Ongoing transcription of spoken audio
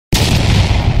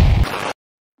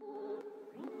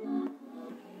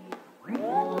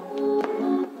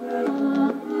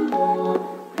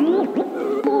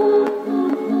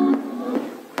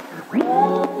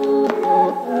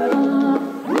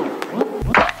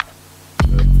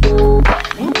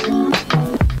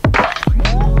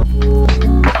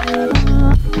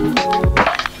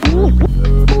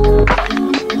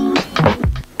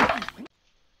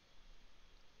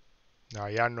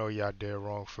I know y'all dead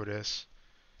wrong for this.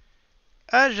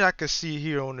 As y'all can see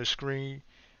here on the screen,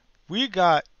 we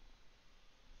got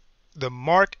the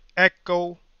Mark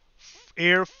Ecko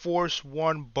Air Force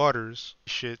One Butters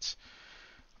shits.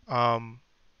 Um,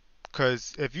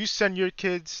 cause if y'all send y'all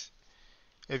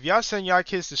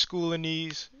kids to school in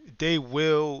these, they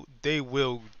will.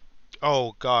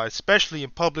 Oh God, especially in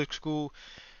public school,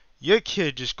 your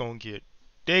kid just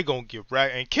they gonna get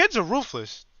ragged. And kids are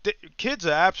ruthless. Kids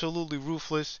are absolutely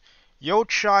ruthless. Your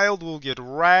child will get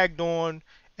ragged on,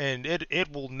 and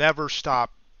it will never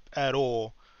stop at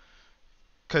all.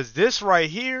 Cause this right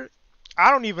here, I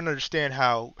don't even understand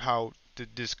how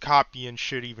this copying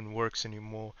shit even works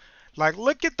anymore. Like,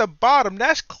 look at the bottom.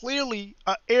 That's clearly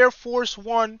a Air Force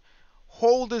One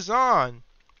whole design.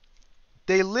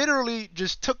 They literally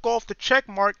just took off the check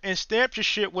mark and stamped your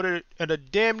shit with a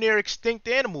damn near extinct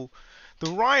animal, the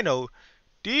rhino.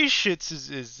 These shits is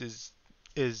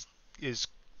is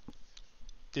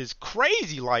is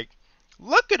crazy. Like,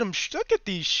 look at them. Look at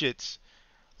these shits.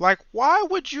 Like, why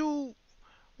would you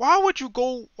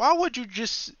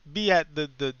just be at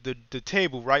the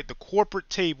table, right? The corporate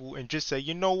table, and just say,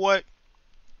 you know what?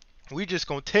 We just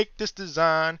gonna take this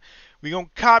design, we gonna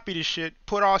copy the shit,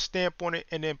 put our stamp on it,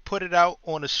 and then put it out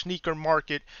on a sneaker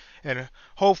market, and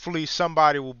hopefully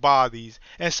somebody will buy these.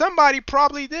 And somebody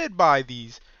probably did buy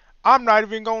these. I'm not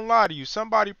even gonna lie to you.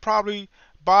 Somebody probably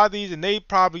buy these, and they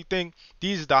probably think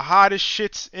these are the hottest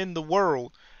shits in the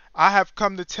world. I have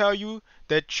come to tell you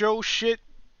that your shit,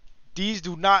 these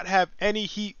do not have any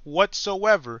heat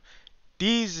whatsoever.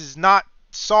 These is not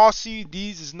saucy.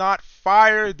 These is not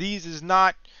fire. These is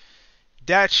not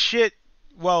that shit.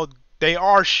 Well, they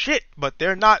are shit, but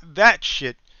they're not that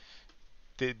shit.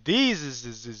 These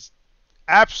is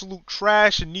absolute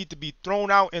trash and need to be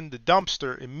thrown out in the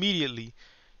dumpster immediately.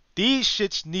 These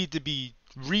shits need to be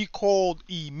recalled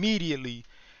immediately.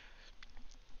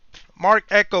 Mark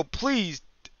Ecko, please,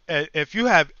 if you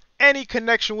have any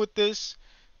connection with this,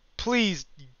 please,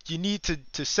 you need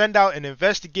to send out an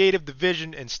investigative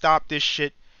division and stop this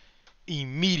shit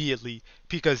immediately,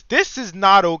 because this is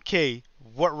not okay.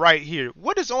 What right here,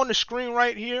 what is on the screen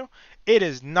right here, it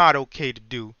is not okay to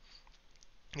do.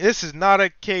 This is not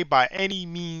okay by any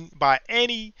means, by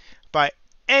any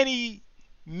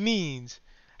means.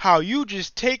 How you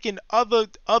just taking other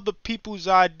people's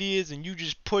ideas and you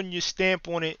just putting your stamp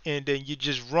on it, and then you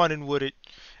just running with it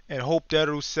and hope that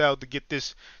it'll sell to get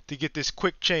this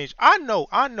quick change. I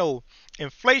know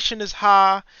inflation is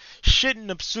high, shit in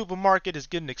the supermarket is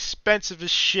getting expensive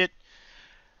as shit,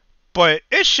 but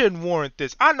it shouldn't warrant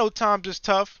this. I know times is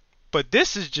tough, but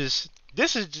this is just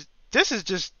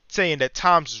saying that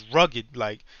times is rugged.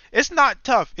 Like, it's not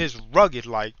tough, it's rugged.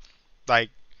 Like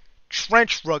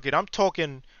trench rugged. I'm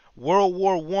talking World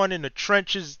War I in the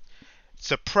trenches,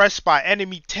 suppressed by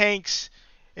enemy tanks,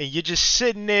 and you're just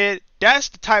sitting there. That's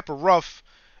the type of rough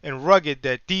and rugged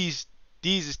that these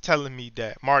is telling me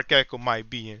that Mark Ecko might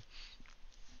be in.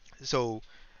 So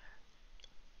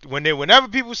whenever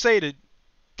people say that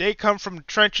they come from the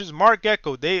trenches, Mark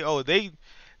Ecko, they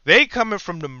coming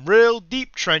from the real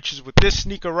deep trenches with this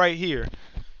sneaker right here.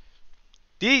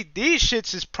 These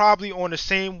shits is probably on the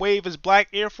same wave as Black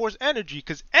Air Force Energy,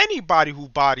 because anybody who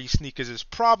buy these sneakers is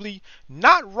probably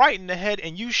not right in the head,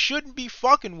 and you shouldn't be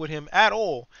fucking with him at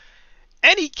all.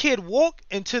 Any kid walk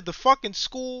into the fucking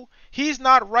school, he's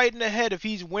not right in the head if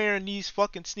he's wearing these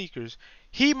fucking sneakers.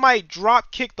 He might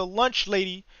drop kick the lunch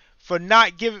lady for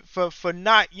not giving for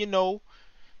not,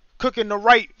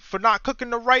 not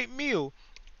cooking the right meal.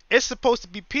 It's supposed to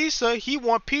be pizza. He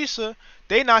want pizza.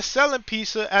 They not selling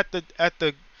pizza at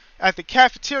the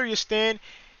cafeteria stand.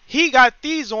 He got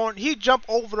these on. He jump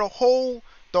over the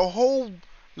whole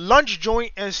lunch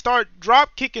joint and start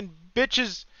drop kicking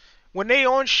bitches when they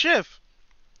on shift.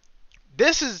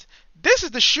 This is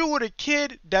the shoe of the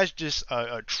kid that's just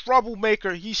a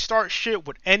troublemaker. He starts shit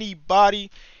with anybody.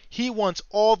 He wants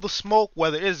all the smoke,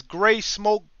 whether it's gray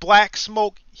smoke, black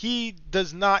smoke. He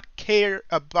does not care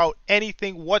about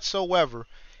anything whatsoever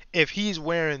if he's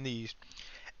wearing these.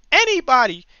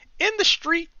 Anybody in the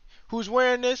street who's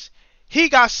wearing this, he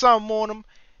got something on him.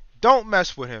 Don't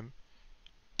mess with him.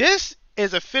 This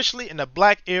is officially in the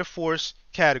Black Air Force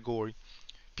category.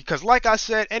 Because like I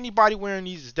said, anybody wearing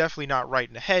these is definitely not right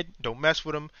in the head. Don't mess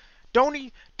with them. Don't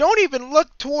even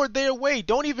look toward their way.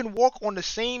 Don't even walk on the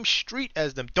same street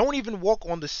as them. Don't even walk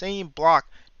on the same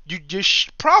block. You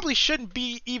just probably shouldn't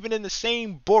be even in the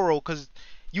same borough, because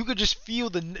you could just feel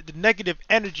the negative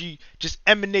energy just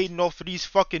emanating off of these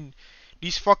fucking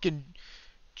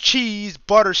cheese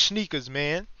butter sneakers,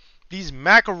 man. These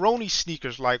macaroni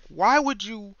sneakers. Like, why would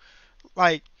you,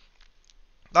 like,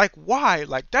 Like why?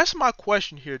 Like that's my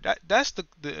question here. That's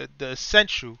the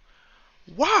essential.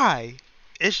 Why?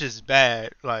 It's just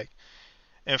bad. Like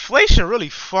inflation really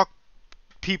fucked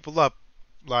people up.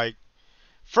 Like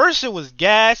first it was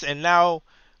gas, and now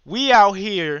we out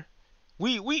here.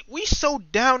 We so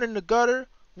down in the gutter.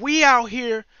 We out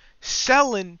here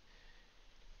selling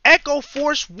Ecko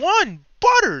Force One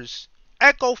butters.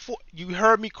 You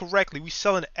heard me correctly. We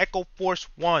selling Ecko Force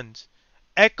Ones.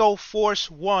 Ecko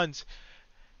Force Ones.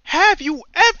 Have you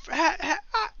ever?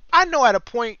 I know at a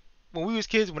point when we was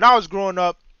kids, when I was growing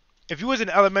up, if you was in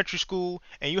elementary school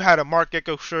and you had a Mark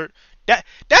Ecko shirt,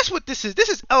 that's what this is. This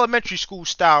is elementary school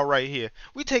style right here.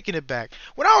 We taking it back.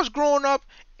 When I was growing up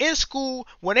in school,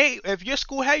 if your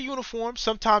school had uniforms,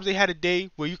 sometimes they had a day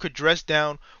where you could dress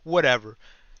down, whatever.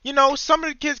 You know, some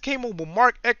of the kids came in with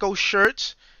Mark Ecko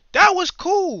shirts. That was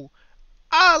cool.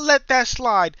 I'll let that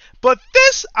slide. But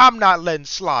this, I'm not letting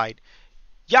slide.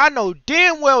 Y'all know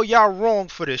damn well y'all wrong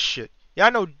for this shit.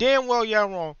 Y'all know damn well y'all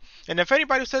wrong. And if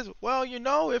anybody says, well, you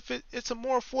know, if it's a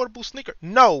more affordable sneaker,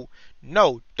 no,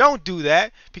 don't do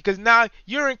that, because now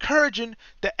you're encouraging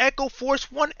the Ecko Force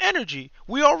One energy.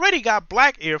 We already got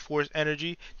Black Air Force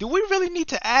energy. Do we really need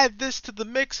to add this to the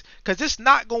mix? Because it's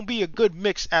not gonna be a good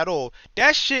mix at all.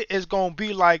 That shit is gonna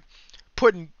be like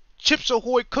putting Chips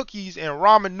Ahoy cookies and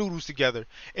ramen noodles together.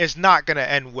 It's not gonna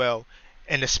end well,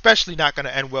 and especially not gonna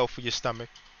end well for your stomach.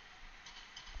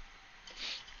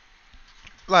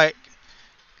 Like,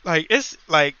 it's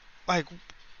like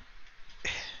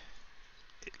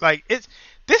it's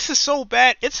this is so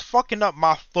bad. It's fucking up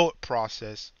my thought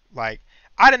process. Like,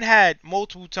 I done had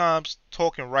multiple times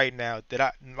talking right now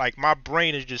that my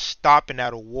brain is just stopping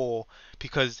at a wall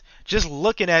because just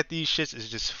looking at these shits is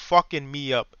just fucking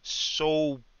me up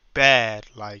so bad.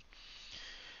 Like,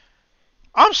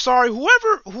 I'm sorry,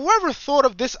 whoever thought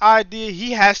of this idea,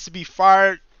 he has to be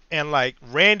fired, and like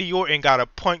Randy Orton got to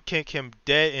punt kick him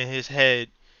dead in his head.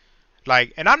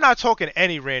 Like, and I'm not talking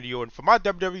any Randy Orton. For my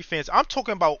WWE fans, I'm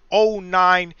talking about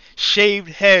 '09 shaved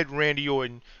head Randy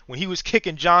Orton when he was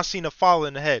kicking John Cena Fowler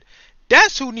in the head.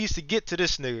 That's who needs to get to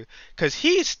this nigga, cause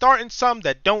he's starting something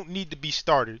that don't need to be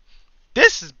started.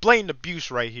 This is blatant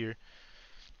abuse right here.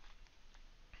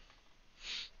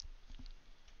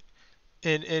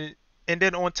 And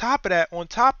then on top of that, right? On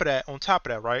top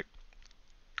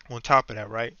of that,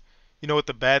 right? You know what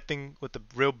the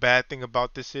real bad thing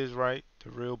about this is, right? The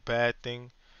real bad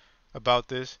thing about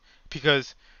this,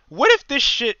 because what if this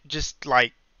shit just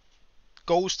like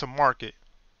goes to market?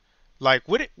 Like,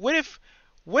 what if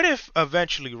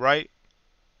eventually, right?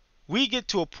 We get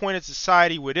to a point in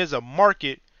society where there's a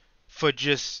market for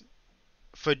just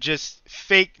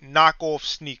fake knockoff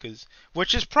sneakers,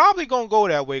 which is probably gonna go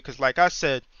that way, because like I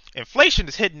said, inflation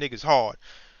is hitting niggas hard.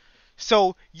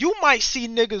 So you might see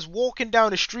niggas walking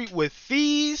down the street with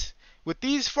these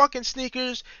fucking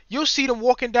sneakers. You'll see them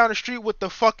walking down the street with the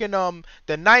fucking the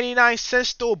 99-cent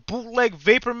store bootleg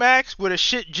Vapor Max where the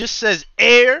shit just says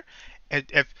Air.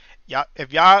 And if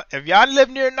y'all live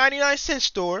near a 99-cent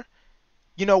store,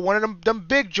 you know, one of them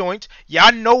big joints,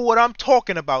 y'all know what I'm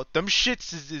talking about. Them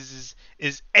shits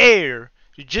is Air.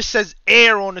 It just says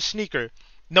Air on the sneaker.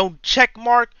 No check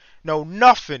mark, no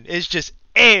nothing. It's just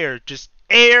Air. Just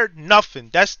Air nothing.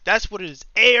 That's what it is.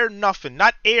 Air nothing.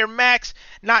 Not Air Max,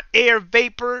 not Air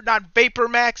Vapor, not Vapor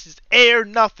Max. It's Air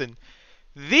nothing.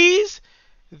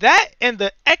 That and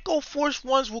the Ecko Force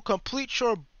Ones will complete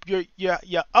your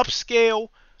upscale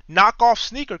knockoff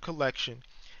sneaker collection.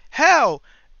 Hell,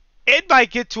 it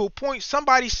might get to a point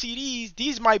somebody see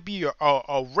these might be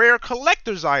a rare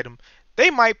collector's item.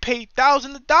 They might pay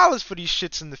thousands of dollars for these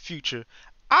shits in the future.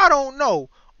 I don't know.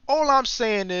 All I'm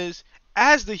saying is,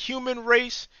 as the human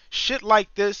race, shit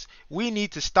like this, we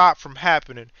need to stop from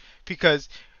happening, because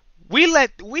we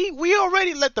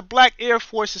already let the Black Air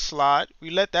Forces slide. We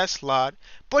let that slide.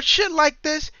 But shit like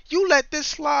this, you let this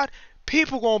slide,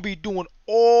 people gonna be doing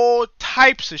all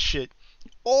types of shit.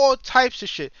 All types of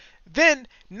shit. Then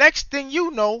next thing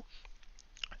you know,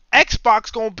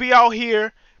 Xbox gonna be out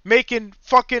here making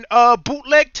fucking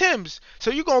bootleg Tims.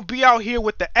 So you gonna be out here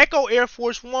with the Ecko Air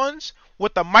Force Ones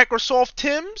with the Microsoft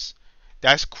Tims.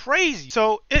 That's crazy.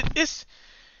 So it's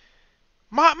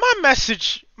my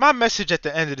message. My message at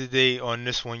the end of the day on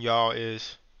this one, y'all,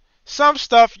 is some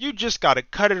stuff you just gotta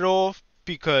cut it off,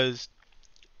 because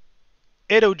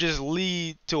it'll just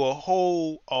lead to a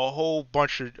whole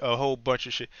bunch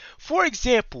of shit. For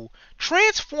example,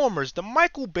 Transformers, the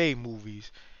Michael Bay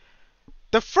movies.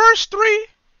 The first three,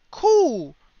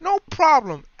 cool, no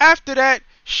problem. After that,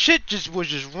 shit was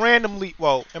just randomly.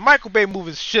 Well, in Michael Bay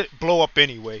movies, shit blow up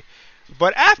anyway.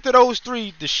 But after those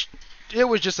three, it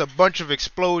was just a bunch of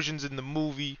explosions in the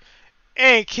movie.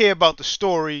 Ain't care about the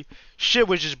story. Shit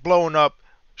was just blowing up.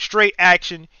 Straight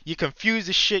action. You confuse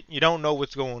the shit. You don't know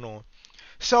what's going on.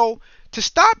 So to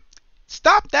stop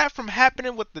that from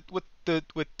happening with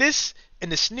this in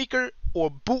the sneaker or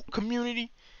boot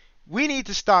community, we need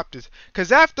to stop this.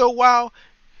 Cause after a while,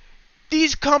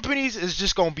 these companies is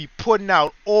just gonna be putting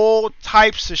out all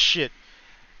types of shit,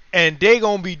 and they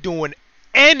gonna be doing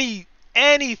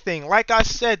anything. Like I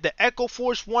said, the Echo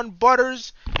Force One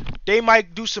Butters, they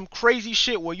might do some crazy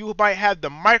shit where you might have the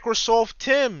Microsoft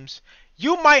Tims,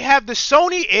 you might have the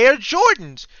Sony Air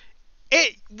Jordans.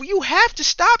 You have to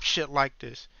stop shit like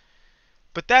this.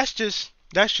 But that's just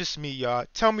me, y'all.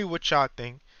 Tell me what y'all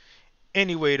think.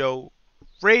 Anyway, though,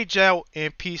 rage out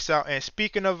and peace out. And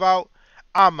speaking of out,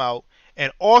 I'm out.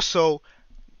 And also,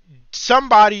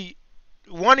 somebody,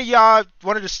 one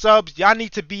of the subs, y'all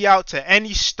need to be out to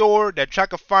any store that try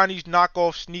to find these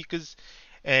knockoff sneakers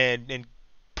and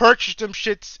purchase them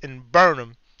shits and burn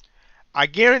them. I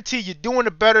guarantee you're doing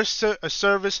a better a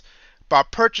service by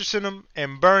purchasing them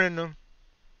and burning them.